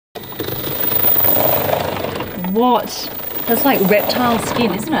What? That's like reptile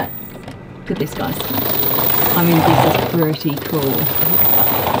skin, isn't it? Look at this, guys. I mean, this is pretty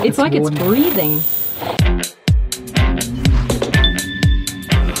cool. It's like it's breathing.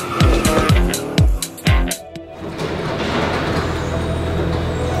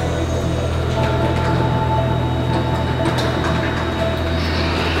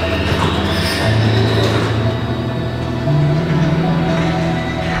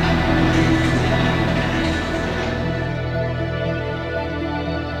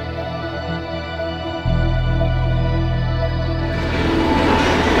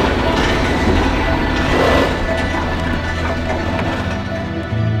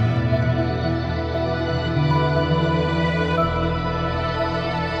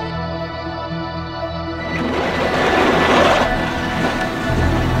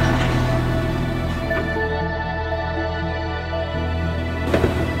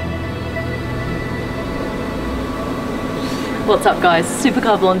 What's up guys,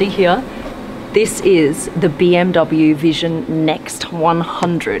 Supercar Blondie here. This is the BMW Vision Next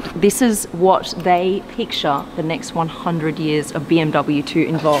 100. This is what they picture the next 100 years of BMW to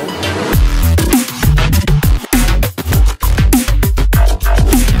involve.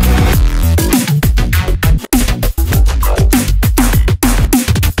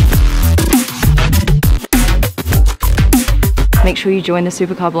 Make sure you join the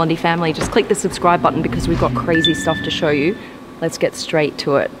Supercar Blondie family. Just click the subscribe button because we've got crazy stuff to show you. Let's get straight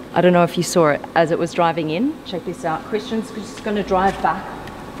to it. I don't know if you saw it as it was driving in. Check this out. Christian's just going to drive back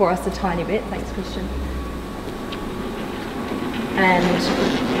for us a tiny bit. Thanks, Christian. And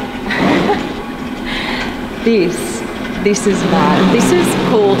this is mad. This is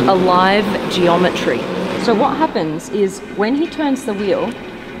called a live geometry. So what happens is when he turns the wheel,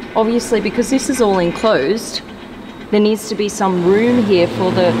 obviously because this is all enclosed, there needs to be some room here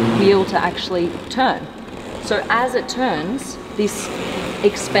for the wheel to actually turn. So as it turns, this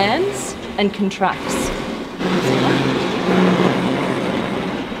expands and contracts.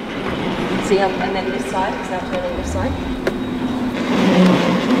 See, and then this side is now turning this side.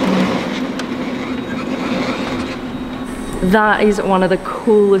 That is one of the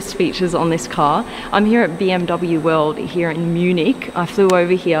coolest features on this car. I'm here at BMW World here in Munich. I flew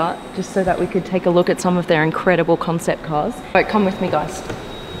over here just so that we could take a look at some of their incredible concept cars. All right, come with me guys.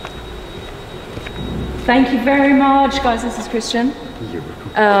 Thank you very much. Guys, this is Christian.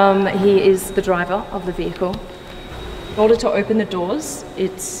 He is the driver of the vehicle. In order to open the doors,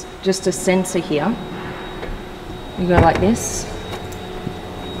 it's just a sensor here. You go like this.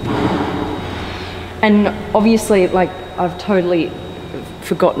 And obviously, like, I've totally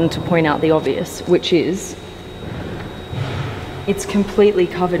forgotten to point out the obvious, which is it's completely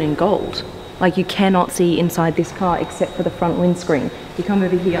covered in gold. Like, you cannot see inside this car except for the front windscreen. You come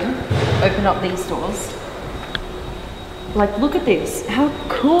over here, open up these doors. Like, look at this. How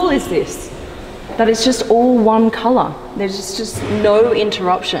cool is this? That it's just all one color. There's just no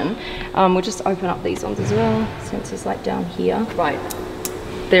interruption. We'll just open up these ones as well. Sensors like down here. Right.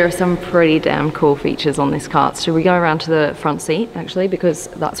 There are some pretty damn cool features on this car. Should we go around to the front seat actually? Because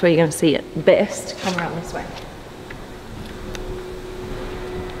that's where you're gonna see it best. Come around this way.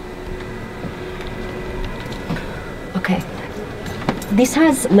 Okay. This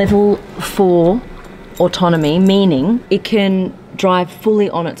has level 4 autonomy, meaning it can drive fully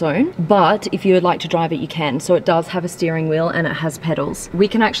on its own, but if you would like to drive it, you can. So it does have a steering wheel and it has pedals. We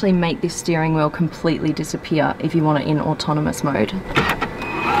can actually make this steering wheel completely disappear if you want it in autonomous mode.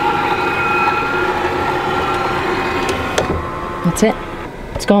 That's it.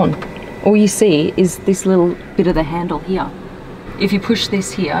 It's gone. All you see is this little bit of the handle here. If you push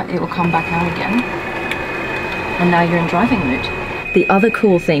this here, it will come back out again. And now you're in driving mode. The other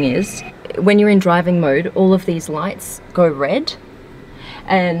cool thing is, when you're in driving mode, all of these lights go red.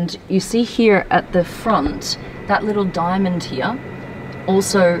 And you see here at the front, that little diamond here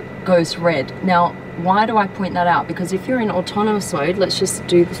also goes red. Now, why do I point that out? Because if you're in autonomous mode, let's just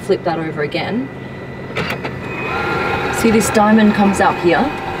flip that over again. See, this diamond comes out here,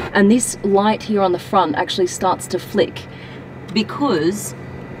 and this light here on the front actually starts to flick. Because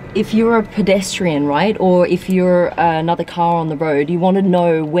if you're a pedestrian, right, or if you're another car on the road, you want to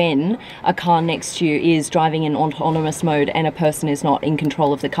know when a car next to you is driving in autonomous mode and a person is not in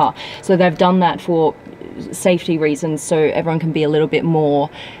control of the car. So they've done that for safety reasons, so everyone can be a little bit more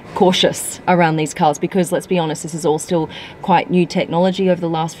cautious around these cars, because let's be honest, this is all still quite new technology over the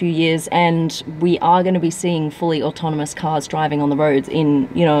last few years, and we are going to be seeing fully autonomous cars driving on the roads in,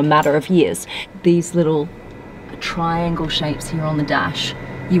 you know, a matter of years. These little triangle shapes here on the dash,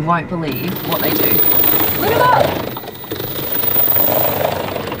 you won't believe what they do. Look at that!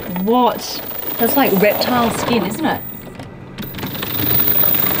 What That's like reptile skin, isn't it?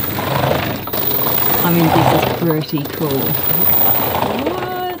 I mean, this is pretty cool.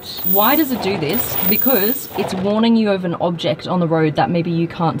 What? Why does it do this? Because it's warning you of an object on the road that maybe you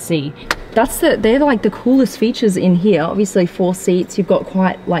can't see. They're like the coolest features in here. Obviously 4 seats, you've got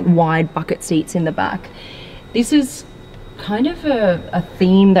quite like wide bucket seats in the back. This is kind of a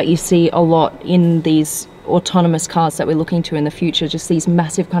theme that you see a lot in these autonomous cars that we're looking to in the future, just these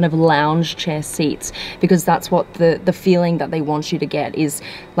massive kind of lounge chair seats, because that's what the feeling that they want you to get is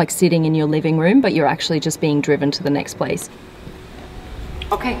like sitting in your living room, but you're actually just being driven to the next place.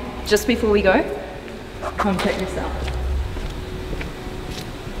 Okay, just before we go, come check this out.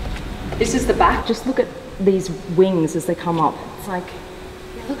 This is the back. Just look at these wings as they come up. It's like,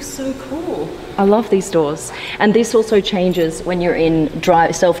 it looks so cool. I love these doors. And this also changes when you're in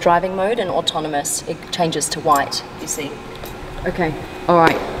self-driving mode and autonomous. It changes to white, you see. Okay, all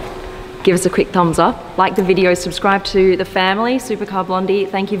right. Give us a quick thumbs up, like the video, subscribe to the family, Supercar Blondie.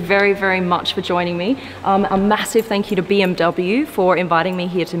 Thank you very, very much for joining me. A massive thank you to BMW for inviting me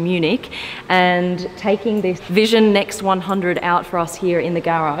here to Munich and taking this Vision Next 100 out for us here in the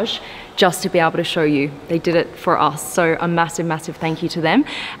garage just to be able to show you. They did it for us. So a massive, massive thank you to them.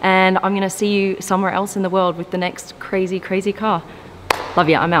 And I'm gonna see you somewhere else in the world with the next crazy, crazy car. Love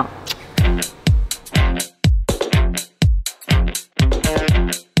ya, I'm out.